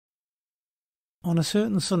On a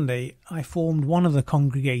certain Sunday, I formed one of the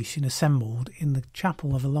congregation assembled in the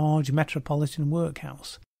chapel of a large metropolitan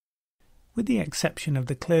workhouse. With the exception of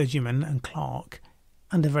the clergyman and clerk,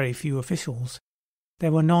 and a very few officials,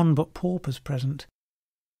 there were none but paupers present.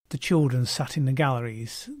 The children sat in the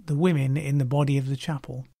galleries, the women in the body of the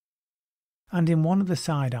chapel, and in one of the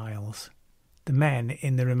side aisles, the men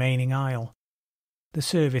in the remaining aisle. The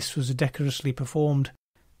service was decorously performed,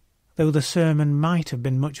 though the sermon might have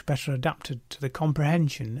been much better adapted to the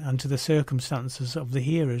comprehension and to the circumstances of the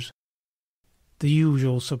hearers. The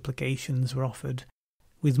usual supplications were offered,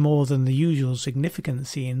 with more than the usual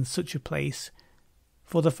significancy in such a place,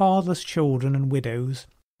 for the fatherless children and widows,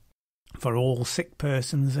 for all sick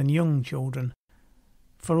persons and young children,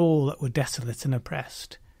 for all that were desolate and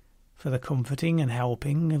oppressed, for the comforting and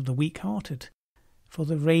helping of the weak-hearted, for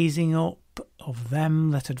the raising up of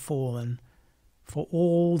them that had fallen, for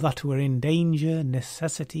all that were in danger,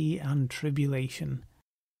 necessity, and tribulation.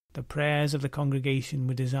 The prayers of the congregation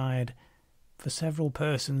were desired for several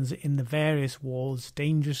persons in the various wards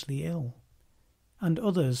dangerously ill, and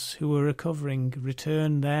others who were recovering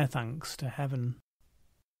returned their thanks to heaven.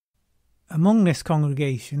 Among this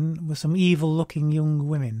congregation were some evil-looking young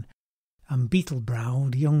women and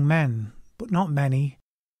beetle-browed young men, but not many.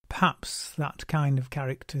 Perhaps that kind of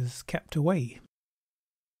characters kept away.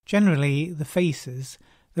 Generally, the faces,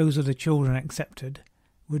 those of the children excepted,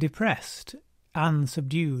 were depressed and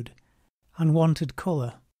subdued, and wanted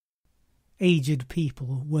colour. Aged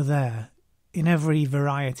people were there, in every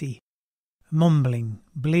variety, mumbling,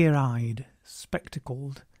 blear-eyed,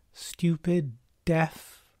 spectacled, stupid,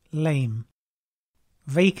 deaf, lame,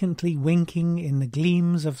 vacantly winking in the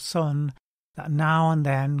gleams of sun that now and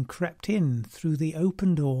then crept in through the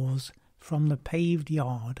open doors from the paved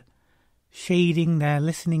yard, shading their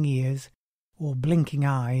listening ears or blinking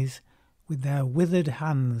eyes with their withered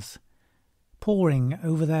hands, poring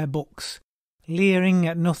over their books, leering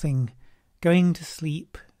at nothing, going to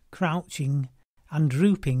sleep, crouching and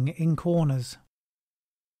drooping in corners.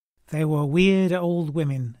 There were weird old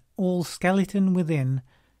women, all skeleton within,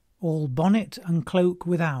 all bonnet and cloak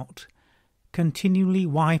without, continually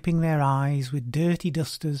wiping their eyes with dirty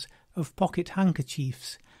dusters of pocket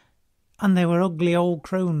handkerchiefs, and there were ugly old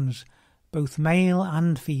crones, both male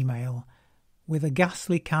and female, with a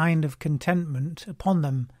ghastly kind of contentment upon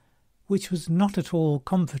them, which was not at all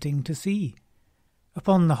comforting to see.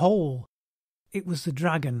 Upon the whole, it was the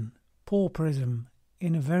dragon, pauperism,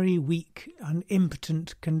 in a very weak and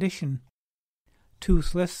impotent condition,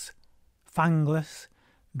 toothless, fangless,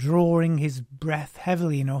 drawing his breath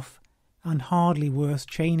heavily enough, and hardly worth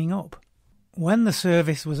chaining up. When the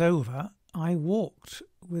service was over, I walked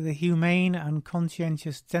with a humane and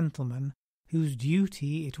conscientious gentleman whose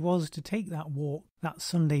duty it was to take that walk that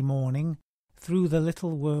Sunday morning through the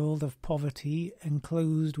little world of poverty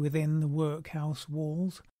enclosed within the workhouse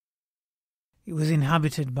walls. It was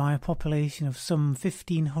inhabited by a population of some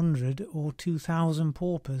 1,500 or 2,000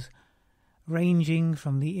 paupers, ranging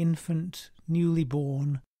from the infant newly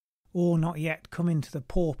born or not yet come into the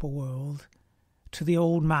pauper world, to the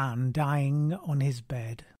old man dying on his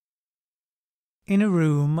bed. In a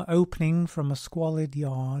room opening from a squalid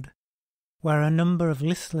yard, where a number of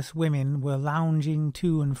listless women were lounging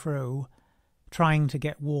to and fro, trying to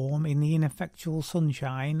get warm in the ineffectual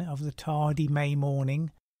sunshine of the tardy May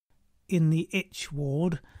morning, in the itch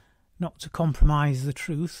ward, not to compromise the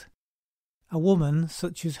truth, a woman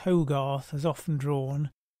such as Hogarth has often drawn,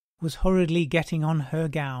 was hurriedly getting on her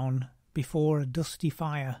gown before a dusty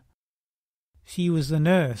fire. She was the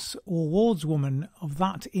nurse or wardswoman of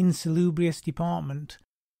that insalubrious department,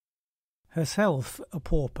 herself a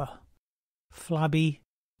pauper, flabby,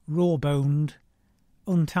 raw-boned,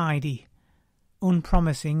 untidy,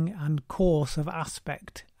 unpromising and coarse of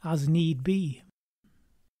aspect as need be.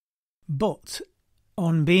 But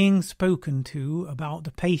on being spoken to about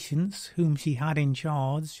the patients whom she had in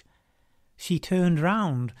charge, she turned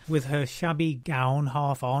round with her shabby gown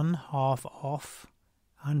half on, half off,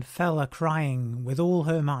 and fell a-crying with all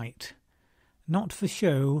her might, not for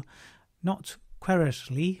show, not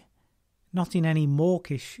querulously, not in any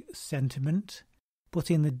mawkish sentiment, but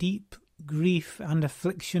in the deep grief and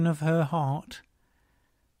affliction of her heart,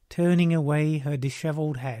 turning away her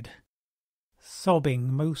dishevelled head,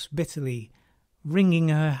 sobbing most bitterly, wringing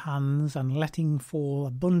her hands and letting fall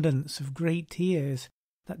abundance of great tears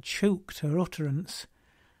that choked her utterance.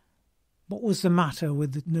 What was the matter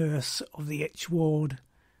with the nurse of the itch ward?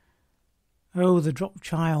 Oh, the dropped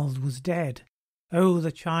child was dead. Oh,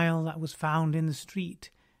 the child that was found in the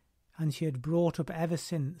street, and she had brought up ever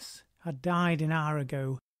since, had died an hour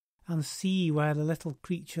ago, and see where the little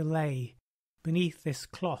creature lay, beneath this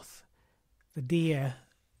cloth, the dear,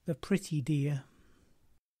 the pretty dear.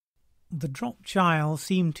 The dropped child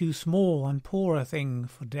seemed too small and poor a thing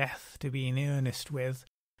for Death to be in earnest with,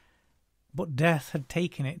 but Death had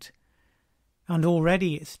taken it, and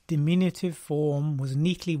already its diminutive form was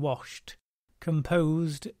neatly washed,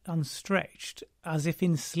 composed, and stretched as if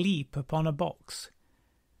in sleep upon a box.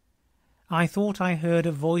 I thought I heard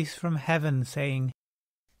a voice from heaven saying,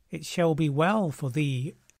 "It shall be well for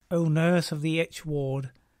thee, O nurse of the itch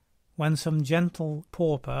ward, when some gentle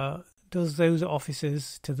pauper does those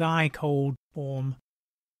offices to thy cold form,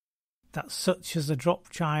 that such as the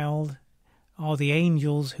dropped child are the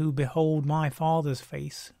angels who behold my Father's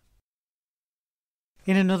face."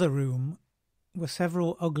 In another room were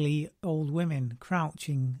several ugly old women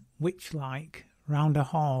crouching, witch-like, round a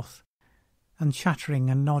hearth, and chattering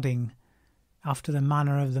and nodding, after the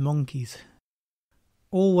manner of the monkeys.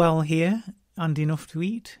 "All well here, and enough to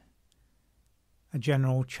eat?" A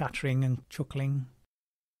general chattering and chuckling.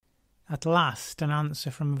 At last an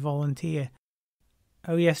answer from a volunteer.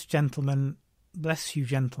 "Oh yes, gentlemen, bless you,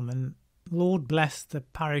 gentlemen. Lord bless the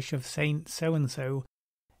parish of Saint So-and-so.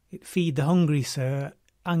 It feed the hungry, sir,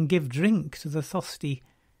 and give drink to the thirsty,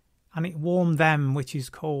 and it warm them which is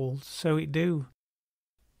cold, so it do.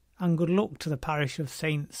 And good luck to the parish of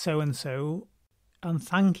Saint So-and-so, and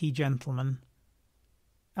thank ye, gentlemen."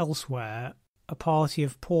 Elsewhere, a party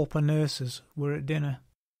of pauper nurses were at dinner.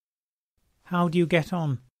 "How do you get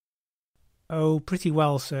on?" "Oh, pretty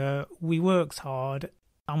well, sir. We works hard,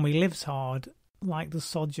 and we lives hard, like the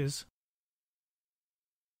sodgers."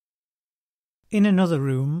 In another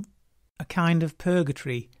room, a kind of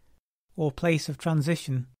purgatory, or place of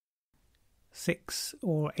transition, 6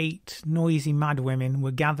 or 8 noisy madwomen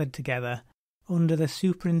were gathered together under the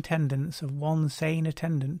superintendence of one sane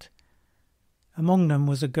attendant. Among them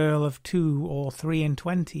was a girl of 2 or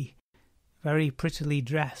 23, very prettily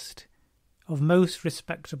dressed, of most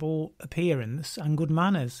respectable appearance and good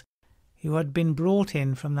manners, who had been brought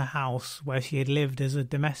in from the house where she had lived as a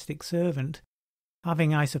domestic servant,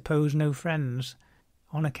 having, I suppose, no friends,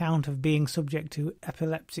 on account of being subject to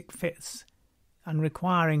epileptic fits, and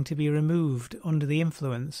requiring to be removed under the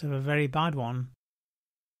influence of a very bad one.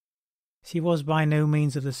 She was by no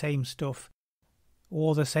means of the same stuff,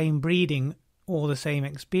 or the same breeding, or the same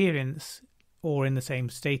experience, or in the same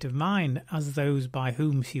state of mind as those by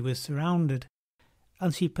whom she was surrounded,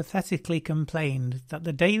 and she pathetically complained that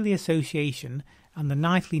the daily association and the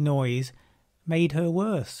nightly noise made her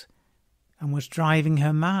worse, and was driving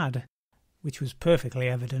her mad, which was perfectly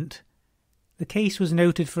evident. The case was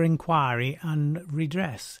noted for inquiry and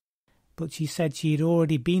redress, but she said she had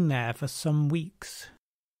already been there for some weeks.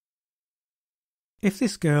 If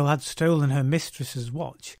this girl had stolen her mistress's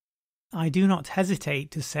watch, I do not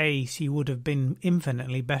hesitate to say she would have been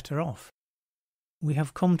infinitely better off. We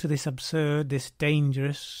have come to this absurd, this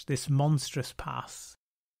dangerous, this monstrous pass,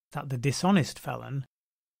 that the dishonest felon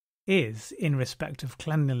is, in respect of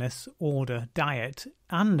cleanliness, order, diet,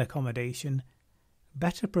 and accommodation,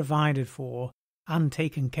 better provided for and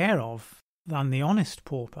taken care of than the honest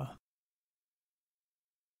pauper.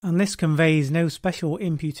 And this conveys no special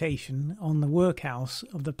imputation on the workhouse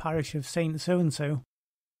of the parish of Saint So-and-so,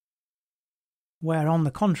 where, on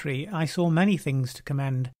the contrary, I saw many things to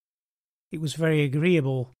commend. It was very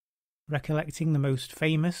agreeable, recollecting the most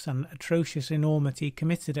famous and atrocious enormity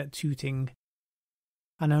committed at Tooting,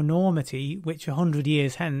 an enormity which 100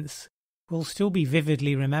 years hence will still be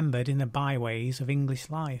vividly remembered in the byways of English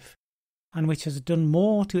life, and which has done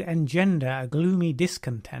more to engender a gloomy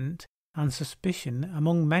discontent and suspicion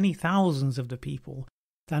among many thousands of the people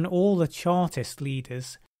than all the Chartist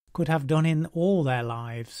leaders could have done in all their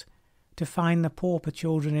lives, to find the pauper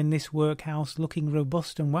children in this workhouse looking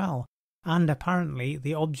robust and well, and apparently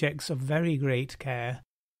the objects of very great care.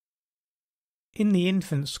 In the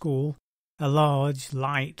infant school, a large,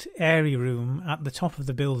 light, airy room at the top of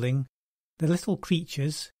the building, the little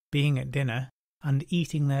creatures, being at dinner, and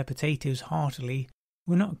eating their potatoes heartily,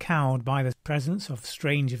 were not cowed by the presence of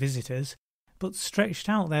strange visitors, but stretched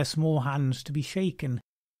out their small hands to be shaken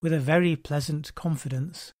with a very pleasant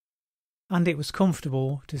confidence. And it was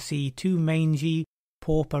comfortable to see 2 mangy,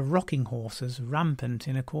 pauper rocking horses rampant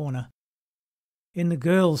in a corner. In the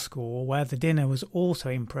girls' school, where the dinner was also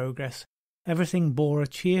in progress, everything bore a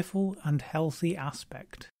cheerful and healthy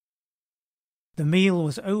aspect. The meal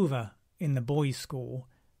was over in the boys' school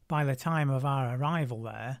by the time of our arrival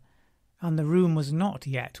there, and the room was not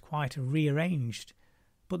yet quite rearranged,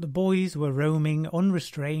 but the boys were roaming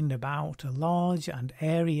unrestrained about a large and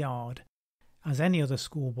airy yard, as any other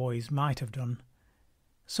schoolboys might have done.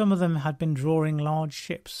 Some of them had been drawing large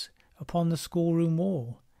ships upon the schoolroom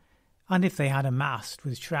wall, and if they had a mast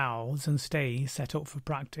with shrouds and stays set up for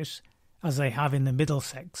practice, as they have in the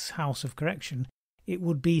Middlesex House of Correction, it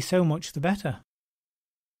would be so much the better.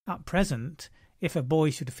 At present, if a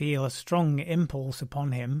boy should feel a strong impulse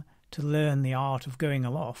upon him to learn the art of going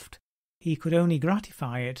aloft, he could only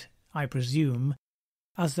gratify it, I presume,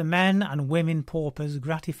 as the men and women paupers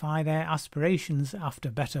gratify their aspirations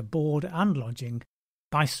after better board and lodging,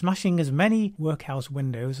 by smashing as many workhouse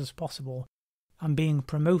windows as possible, and being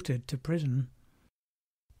promoted to prison.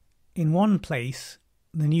 In one place,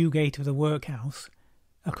 the new gate of the workhouse,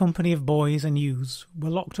 a company of boys and youths were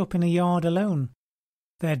locked up in a yard alone,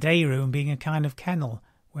 their day-room being a kind of kennel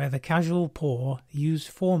where the casual poor used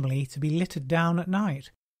formerly to be littered down at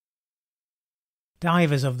night.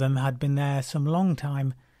 Divers of them had been there some long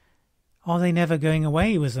time. Are they never going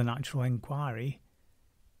away, was the natural inquiry.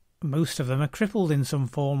 Most of them are crippled in some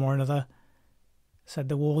form or another, said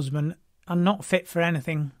the wardsman, and not fit for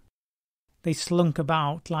anything. They slunk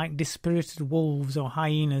about like dispirited wolves or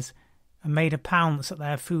hyenas, and made a pounce at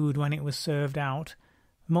their food when it was served out,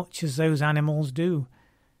 much as those animals do.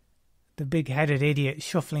 The big-headed idiot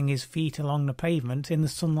shuffling his feet along the pavement in the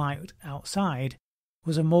sunlight outside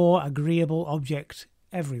was a more agreeable object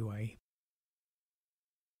every way.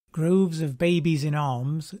 Groves of babies in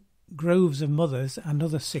arms, groves of mothers and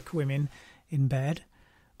other sick women in bed,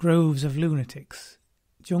 groves of lunatics,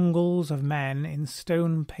 jungles of men in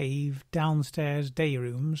stone-paved downstairs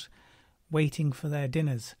day-rooms waiting for their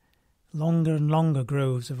dinners, longer and longer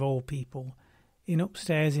groves of old people in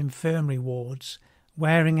upstairs infirmary wards,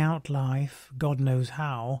 wearing out life, God knows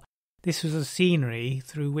how. This was the scenery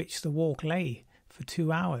through which the walk lay for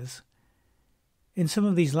 2 hours. In some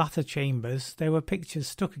of these latter chambers there were pictures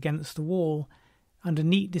stuck against the wall, and a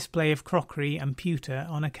neat display of crockery and pewter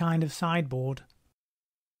on a kind of sideboard.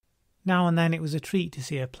 Now and then it was a treat to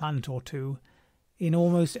see a plant or two. In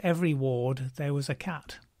almost every ward there was a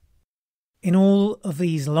cat. In all of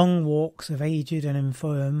these long walks of aged and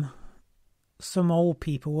infirm, some old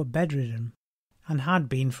people were bedridden, and had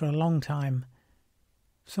been for a long time.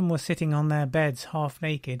 Some were sitting on their beds half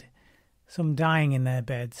naked, some dying in their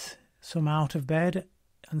beds, some out of bed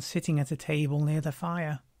and sitting at a table near the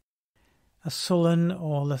fire. A sullen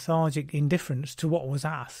or lethargic indifference to what was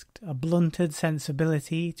asked, a blunted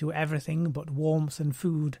sensibility to everything but warmth and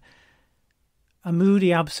food, a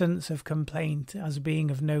moody absence of complaint as being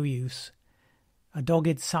of no use, a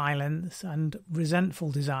dogged silence and resentful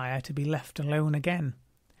desire to be left alone again,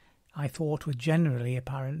 I thought were generally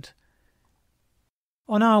apparent.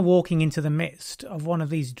 On our walking into the midst of one of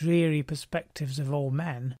these dreary perspectives of old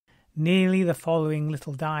men, nearly the following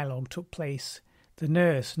little dialogue took place, the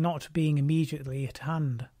nurse not being immediately at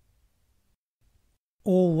hand.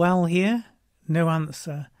 "All well here?" No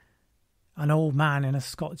answer. An old man in a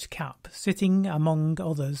Scotch cap, sitting among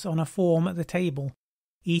others on a form at the table,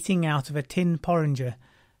 eating out of a tin porringer,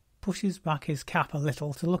 pushes back his cap a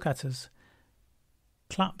little to look at us,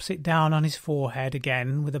 claps it down on his forehead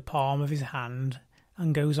again with the palm of his hand,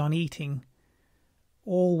 and goes on eating.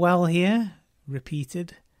 "All well here?"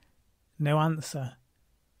 repeated. No answer.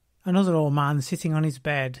 Another old man sitting on his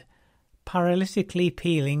bed, paralytically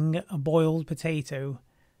peeling a boiled potato,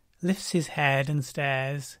 lifts his head and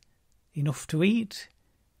stares. "Enough to eat?"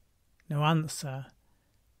 No answer.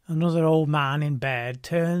 Another old man in bed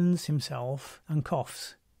turns himself and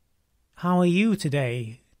coughs. "How are you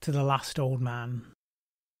today?" to the last old man.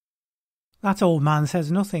 That old man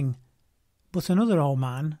says nothing, but another old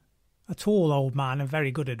man, a tall old man of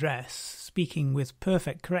very good address, speaking with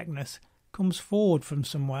perfect correctness, comes forward from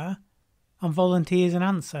somewhere and volunteers an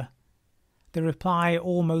answer. The reply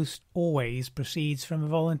almost always proceeds from a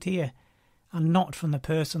volunteer, and not from the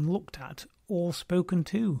person looked at or spoken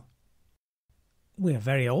to. "We are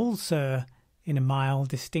very old, sir," in a mild,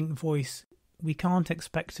 distinct voice. "We can't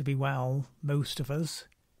expect to be well, most of us."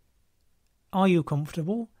 "Are you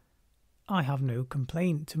comfortable?" "I have no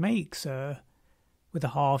complaint to make, sir," with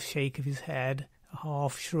a half shake of his head, a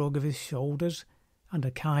half shrug of his shoulders, and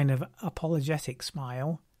a kind of apologetic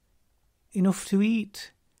smile. "Enough to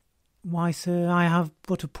eat?" "Why, sir, I have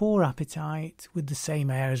but a poor appetite," with the same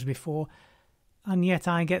air as before, "and yet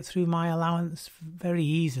I get through my allowance very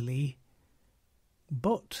easily.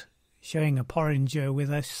 But," showing a porringer with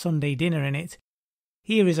a Sunday dinner in it,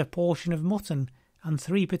 "here is a portion of mutton and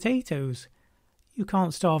 3 potatoes. You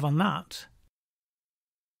can't starve on that."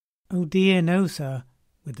 "Oh dear, no, sir,"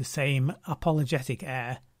 with the same apologetic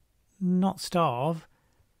air. "Not starve.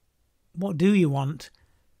 What do you want?"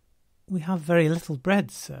 "We have very little bread,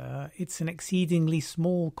 sir. It's an exceedingly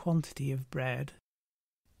small quantity of bread."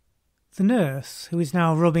 The nurse, who is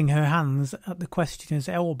now rubbing her hands at the questioner's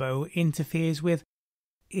elbow, interferes with,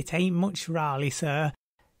 It ain't much, Raleigh, sir.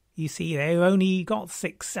 You see, they've only got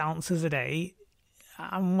 6 ounces a day,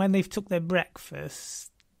 and when they've took their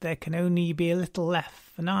breakfast, there can only be a little left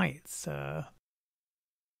for night, sir.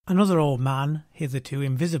 Another old man, hitherto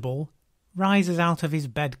invisible, rises out of his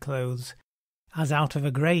bedclothes, as out of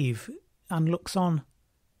a grave, and looks on.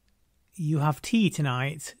 You have tea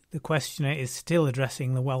tonight? The questioner is still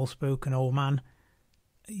addressing the well-spoken old man.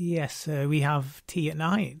 Yes, sir, we have tea at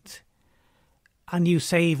night. And you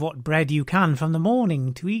save what bread you can from the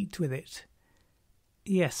morning to eat with it?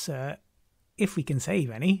 Yes, sir, if we can save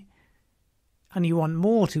any. And you want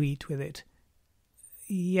more to eat with it?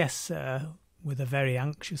 Yes, sir, with a very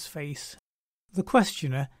anxious face. The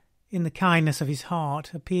questioner, in the kindness of his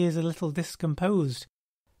heart, appears a little discomposed,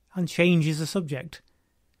 and changes the subject.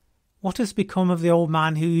 What has become of the old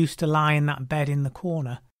man who used to lie in that bed in the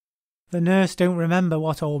corner? The nurse don't remember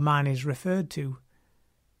what old man is referred to.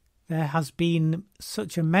 There has been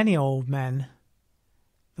such a many old men.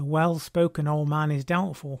 The well-spoken old man is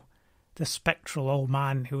doubtful. The spectral old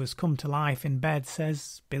man who has come to life in bed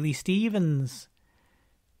says Billy Stevens.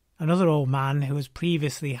 Another old man who has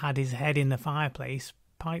previously had his head in the fireplace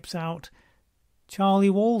pipes out, Charlie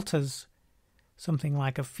Walters. Something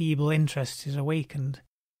like a feeble interest is awakened.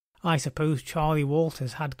 I suppose Charlie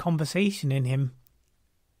Walters had conversation in him.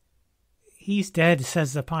 He's dead,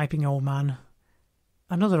 says the piping old man.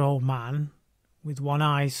 Another old man, with one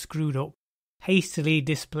eye screwed up, hastily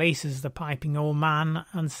displaces the piping old man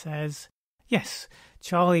and says, Yes,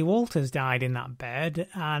 Charlie Walters died in that bed,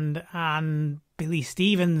 and Billy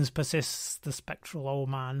Stevens, persists the spectral old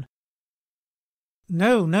man.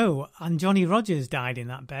 No, and Johnny Rogers died in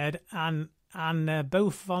that bed, and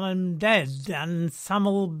both on 'em dead, and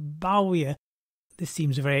Samuel Bowyer. This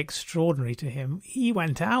seems very extraordinary to him. He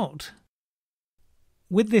went out.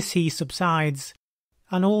 With this he subsides,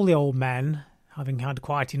 and all the old men, having had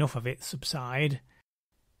quite enough of it, subside,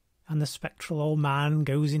 and the spectral old man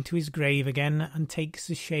goes into his grave again and takes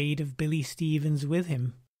the shade of Billy Stevens with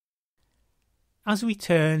him. As we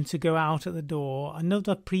turn to go out at the door,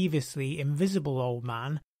 another previously invisible old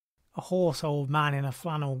man, a hoarse old man in a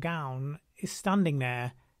flannel gown, is standing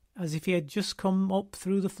there as if he had just come up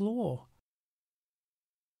through the floor.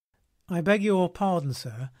 I beg your pardon,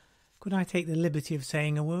 sir. Could I take the liberty of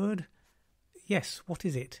saying a word? Yes, what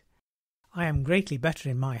is it? I am greatly better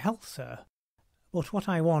in my health, sir. But what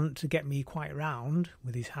I want to get me quite round,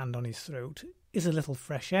 with his hand on his throat, is a little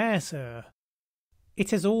fresh air, sir.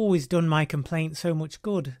 It has always done my complaint so much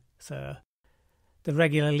good, sir. The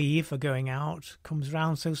regular leave for going out comes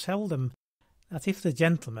round so seldom, that if the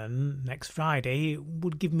gentleman, next Friday,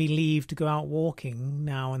 would give me leave to go out walking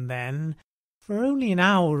now and then, for only an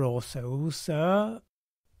hour or so, sir,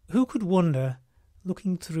 who could wonder,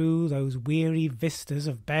 looking through those weary vistas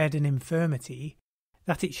of bed and infirmity,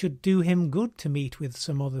 that it should do him good to meet with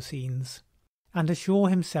some other scenes, and assure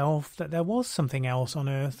himself that there was something else on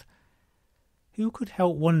earth? Who could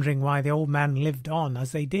help wondering why the old man lived on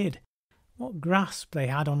as they did? What grasp they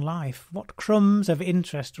had on life, what crumbs of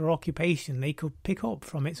interest or occupation they could pick up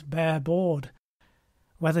from its bare board?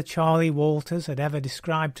 Whether Charlie Walters had ever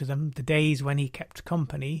described to them the days when he kept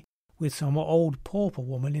company with some old pauper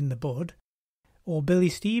woman in the bud, or Billy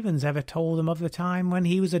Stevens ever told them of the time when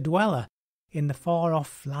he was a dweller in the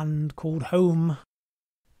far-off land called home.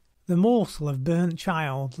 The morsel of burnt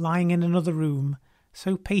child lying in another room,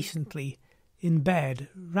 so patiently, in bed,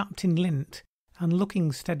 wrapped in lint, and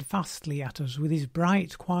looking steadfastly at us with his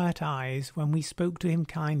bright, quiet eyes when we spoke to him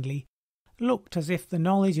kindly, looked as if the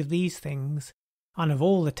knowledge of these things, and of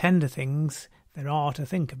all the tender things there are to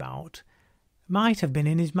think about, might have been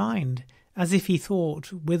in his mind, as if he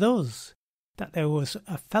thought, with us, that there was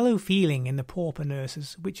a fellow-feeling in the pauper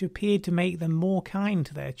nurses which appeared to make them more kind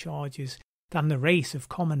to their charges than the race of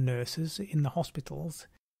common nurses in the hospitals,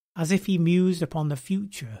 as if he mused upon the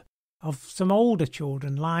future of some older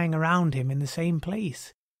children lying around him in the same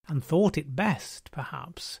place, and thought it best,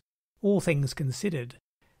 perhaps, all things considered,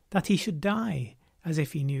 that he should die, as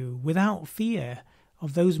if he knew, without fear,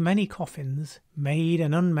 of those many coffins, made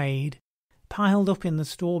and unmade, piled up in the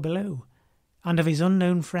store below, and of his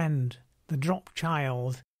unknown friend, the dropped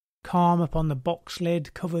child, calm upon the box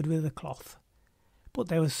lid covered with a cloth. But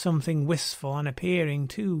there was something wistful and appearing,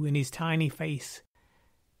 too, in his tiny face,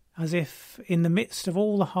 as if, in the midst of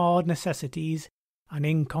all the hard necessities and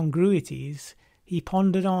incongruities, he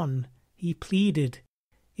pondered on, he pleaded,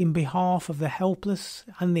 in behalf of the helpless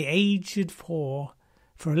and the aged poor,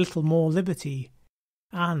 for a little more liberty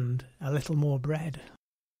and a little more bread.